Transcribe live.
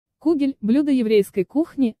Кугель – блюдо еврейской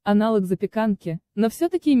кухни, аналог запеканки, но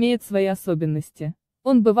все-таки имеет свои особенности.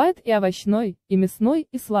 Он бывает и овощной, и мясной,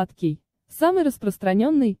 и сладкий. Самый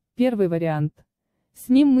распространенный – первый вариант. С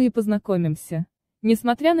ним мы и познакомимся.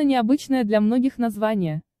 Несмотря на необычное для многих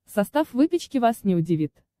название, состав выпечки вас не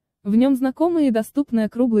удивит. В нем знакомые и доступные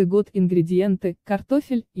круглый год ингредиенты –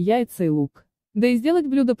 картофель, яйца и лук. Да и сделать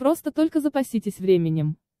блюдо просто, только запаситесь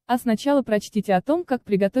временем. А сначала прочтите о том, как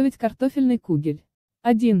приготовить картофельный кугель.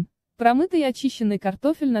 1. Промытый и очищенный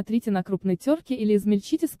картофель натрите на крупной терке или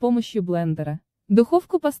измельчите с помощью блендера.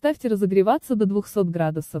 Духовку поставьте разогреваться до 200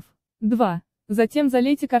 градусов. 2. Затем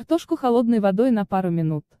залейте картошку холодной водой на пару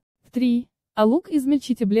минут. 3. А лук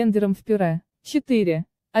измельчите блендером в пюре. 4.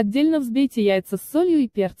 Отдельно взбейте яйца с солью и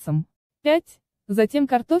перцем. 5. Затем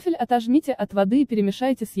картофель отожмите от воды и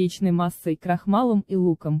перемешайте с яичной массой, крахмалом и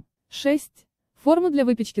луком. 6. Форму для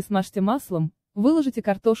выпечки смажьте маслом, выложите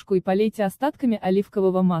картошку и полейте остатками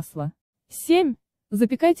оливкового масла. 7.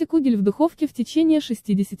 Запекайте кугель в духовке в течение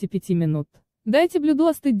 65 минут. Дайте блюду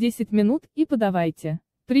остыть 10 минут и подавайте.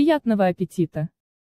 Приятного аппетита!